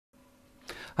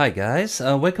Hi guys,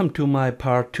 welcome to my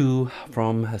part 2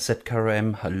 from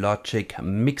ZKRM Logic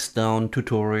Mixdown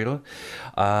tutorial.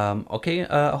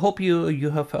 I hope you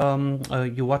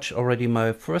have you watched already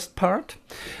my first part.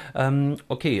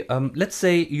 Let's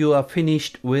say you are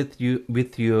finished with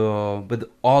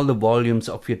all the volumes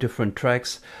of your different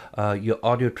tracks, your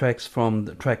audio tracks from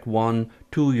the track 1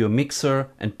 to your mixer,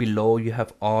 and below you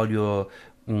have all your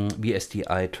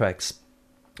VSTI tracks.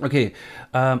 Okay,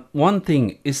 one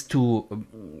thing is to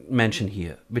mention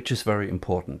here, which is very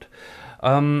important.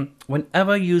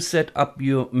 Whenever you set up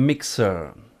your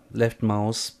mixer, left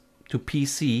mouse to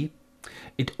PC,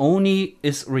 it only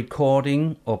is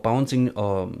recording or bouncing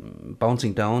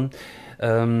down,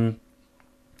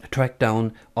 track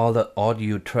down all the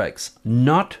audio tracks,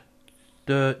 not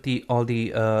all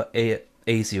the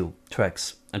ASIO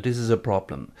tracks, and this is a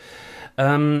problem.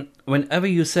 Whenever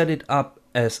you set it up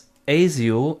as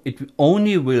ASIO, it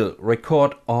only will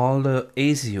record all the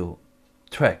ASIO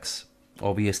tracks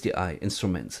or VSTI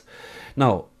instruments.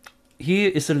 Now, here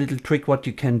is a little trick what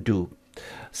you can do.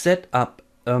 Set up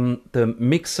the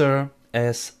mixer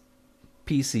as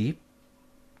PC,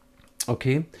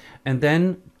 okay, and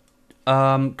then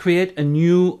create a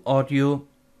new audio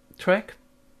track,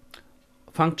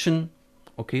 function,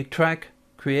 okay, track,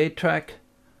 create track,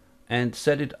 and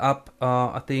set it up.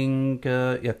 I think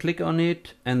click on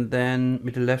it and then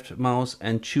with the left mouse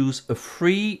and choose a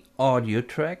free audio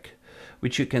track,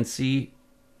 which you can see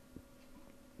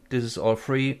this is all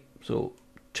free. So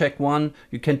check one.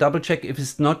 You can double check if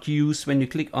it's not used when you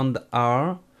click on the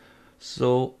R.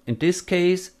 So in this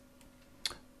case,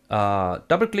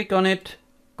 double click on it,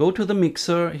 go to the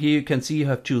mixer. Here you can see you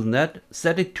have chosen that,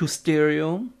 set it to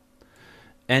stereo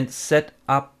and set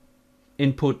up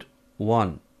input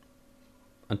 1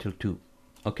 until 2.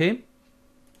 Okay,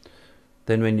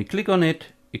 then when you click on it,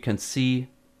 you can see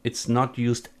it's not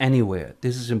used anywhere.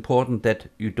 This is important that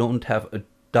you don't have a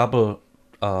double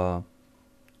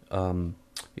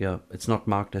it's not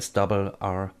marked as double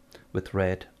R with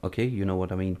red. Okay, you know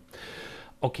what I mean.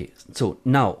 Okay, so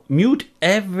now mute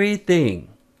everything.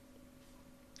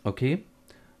 Okay,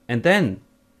 and then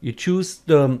you choose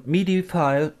the MIDI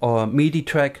file or MIDI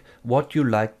track what you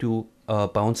like to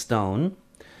bounce down,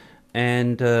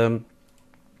 and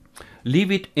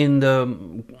leave it in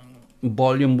the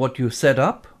volume what you set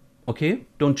up. Okay,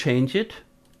 don't change it,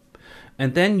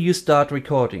 and then you start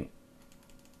recording.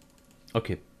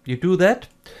 Okay, you do that.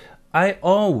 I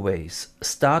always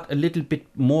start a little bit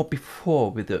more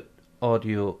before with the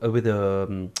audio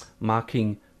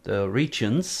marking the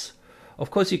regions.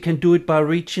 Of course you can do it by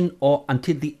region or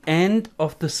until the end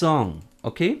of the song.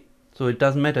 Okay, so it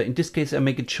doesn't matter. In this case I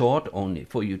make it short only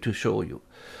for you to show you.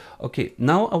 Okay,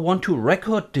 now I want to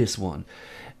record this one.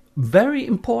 Very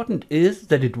important is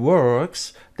that it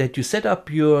works, that you set up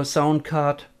your sound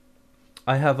card.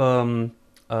 I have a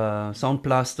Sound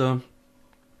Blaster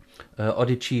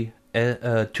Odyssey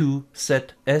 2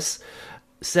 set S.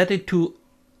 Set it to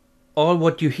all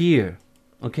what you hear.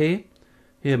 Okay,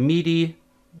 here MIDI,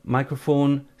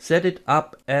 microphone, set it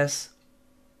up as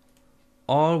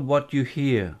all what you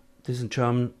hear. This is in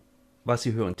German, was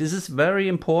Sie hören. This is very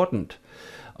important.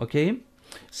 Okay,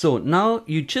 so now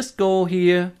you just go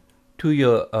here to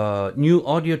your new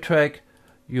audio track,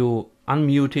 you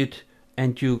unmute it,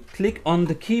 and you click on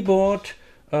the keyboard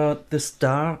the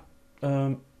star,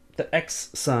 the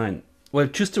X sign. Well,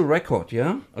 just to record,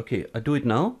 yeah? Okay, I do it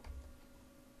now.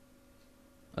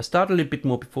 I start a little bit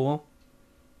more before.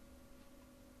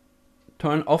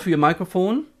 Turn off your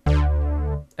microphone,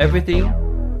 everything.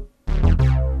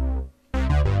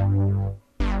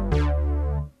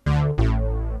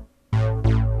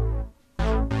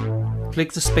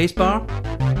 Click the spacebar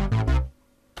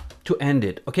to end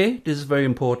it. Okay, this is very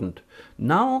important.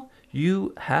 Now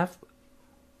you have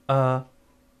the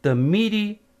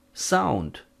MIDI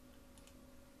sound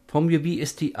from your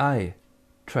VSTI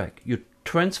track. You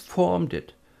transformed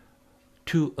it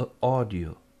to an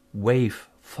audio wave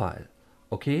file.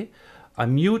 Okay, I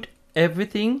mute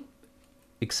everything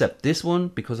except this one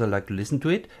because I like to listen to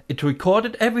it. It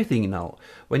recorded everything now.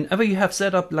 Whenever you have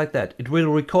set up like that, it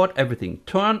will record everything.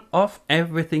 Turn off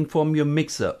everything from your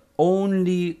mixer,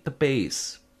 only the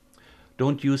bass.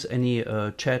 Don't use any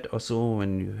chat or so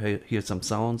when you hear some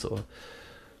sounds or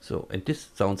so. And this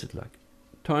sounds it like.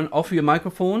 Turn off your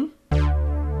microphone,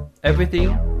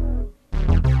 everything.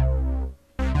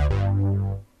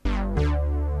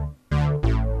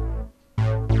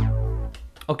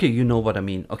 Okay, you know what I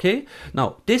mean. Okay,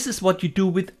 now this is what you do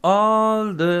with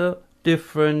all the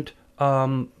different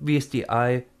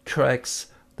VSTI tracks,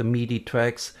 the MIDI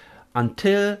tracks,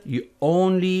 until you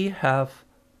only have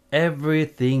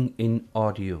everything in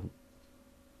audio.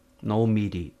 No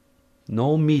MIDI.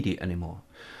 No MIDI anymore.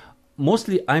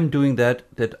 Mostly I'm doing that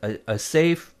I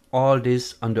save all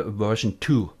this under version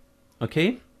 2.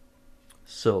 Okay?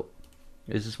 So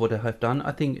this is what I have done.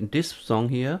 I think in this song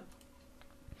here,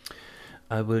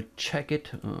 I will check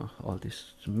it. All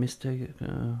these mistake,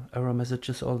 error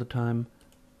messages all the time.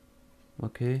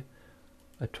 Okay,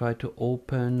 I try to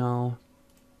open now.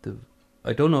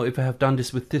 I don't know if I have done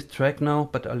this with this track now,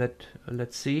 but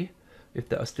let's see if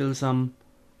there are still some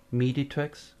MIDI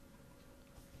tracks.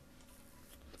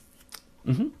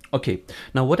 Okay,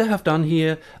 now what I have done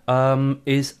here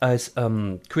is I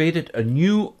created a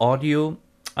new audio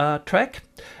track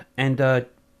and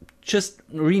just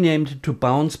renamed it to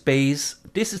bounce bass.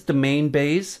 This is the main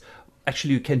bass.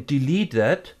 Actually, you can delete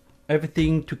that,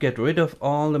 everything, to get rid of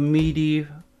all the MIDI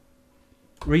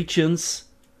regions,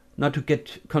 not to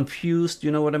get confused,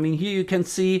 you know what I mean. Here you can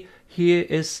see, here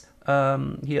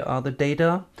are the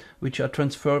data which are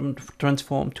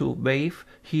transformed to wave,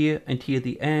 here and here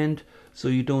the end. So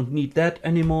you don't need that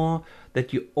anymore,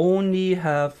 that you only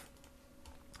have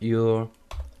your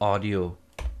audio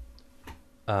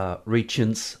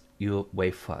regions, your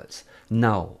wave files.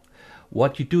 Now,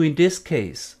 what you do in this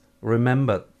case,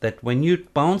 remember that when you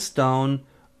bounce down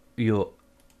your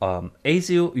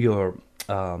ASIO, your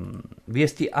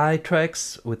VSDI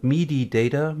tracks with MIDI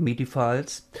data, MIDI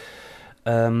files,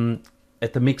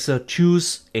 at the mixer,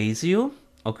 choose ASIO,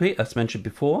 okay, as mentioned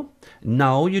before.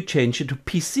 Now you change it to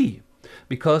PC,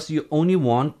 because you only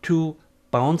want to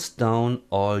bounce down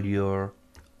all your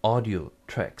audio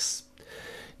tracks.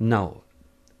 Now,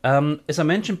 as I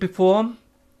mentioned before,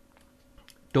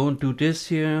 don't do this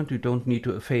here. You don't need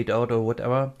to fade out or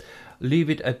whatever. Leave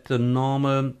it at the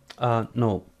normal.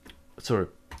 No, sorry.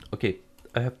 Okay,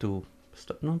 I have to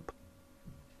stop now.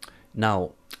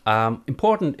 Now,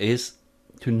 important is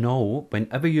to know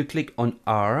whenever you click on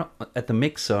R at the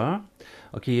mixer,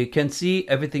 okay, you can see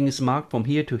everything is marked from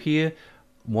here to here,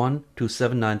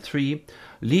 12793.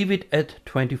 Leave it at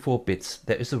 24 bits.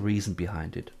 There is a reason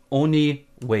behind it. Only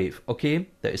wave, okay?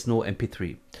 There is no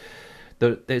MP3.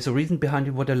 There's a reason behind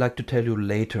it, what I like to tell you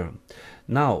later.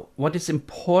 Now, what is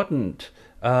important,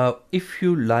 if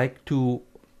you like to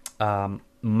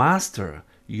master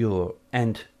your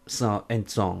end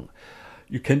song,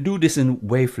 you can do this in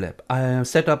Wavelab. I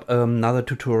set up another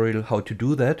tutorial how to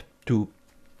do that, to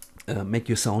make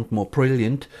your sound more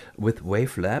brilliant with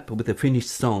Wavelab, with a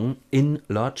finished song in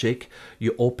Logic.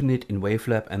 You open it in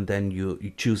Wavelab and then you're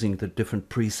choosing the different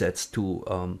presets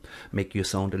to make your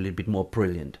sound a little bit more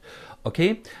brilliant.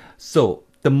 Okay, so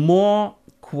the more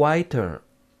quieter,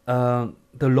 the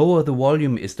lower the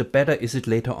volume is, the better is it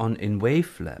later on in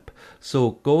Wavelab.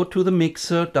 So go to the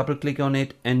mixer, double click on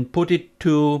it and put it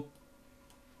to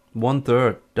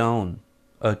 1/3 down,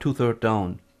 2/3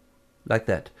 down, like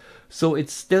that. So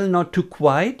it's still not too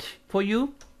quiet for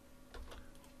you.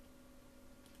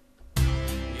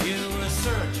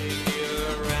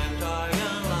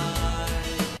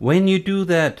 When you do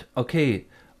that, okay,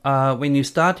 when you're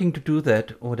starting to do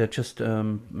that, or they're just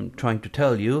trying to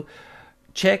tell you,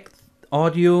 check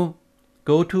audio,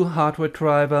 go to hardware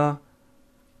driver,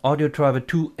 audio driver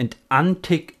 2 and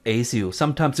untick ASIO.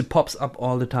 Sometimes it pops up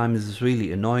all the time. This is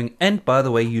really annoying. And by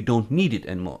the way, you don't need it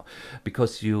anymore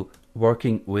because you're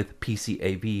working with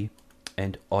PCAV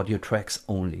and audio tracks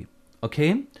only.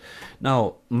 Okay,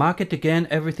 now mark it again,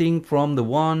 everything from the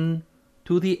 1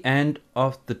 to the end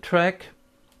of the track.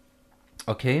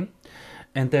 Okay,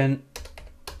 and then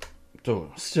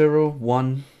so 0,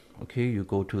 1. Okay, you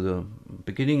go to the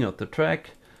beginning of the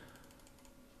track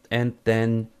and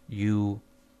then you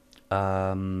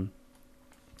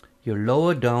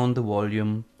lower down the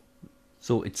volume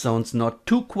so it sounds not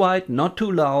too quiet, not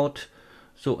too loud.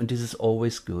 So, and this is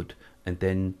always good. And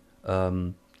then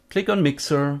click on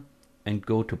mixer and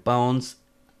go to bounce,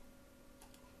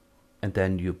 and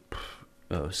then you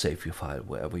save your file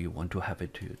wherever you want to have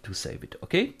it to save it.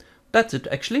 Okay, that's it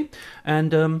actually.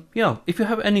 And yeah, if you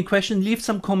have any questions, leave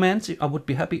some comments. I would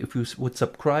be happy if you would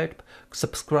subscribe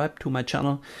to my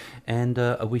channel. And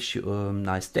I wish you a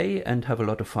nice day and have a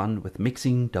lot of fun with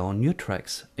mixing down your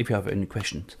tracks. If you have any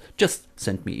questions, just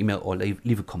send me email or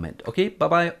leave a comment. Okay, bye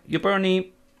bye, you're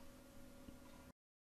Bernie.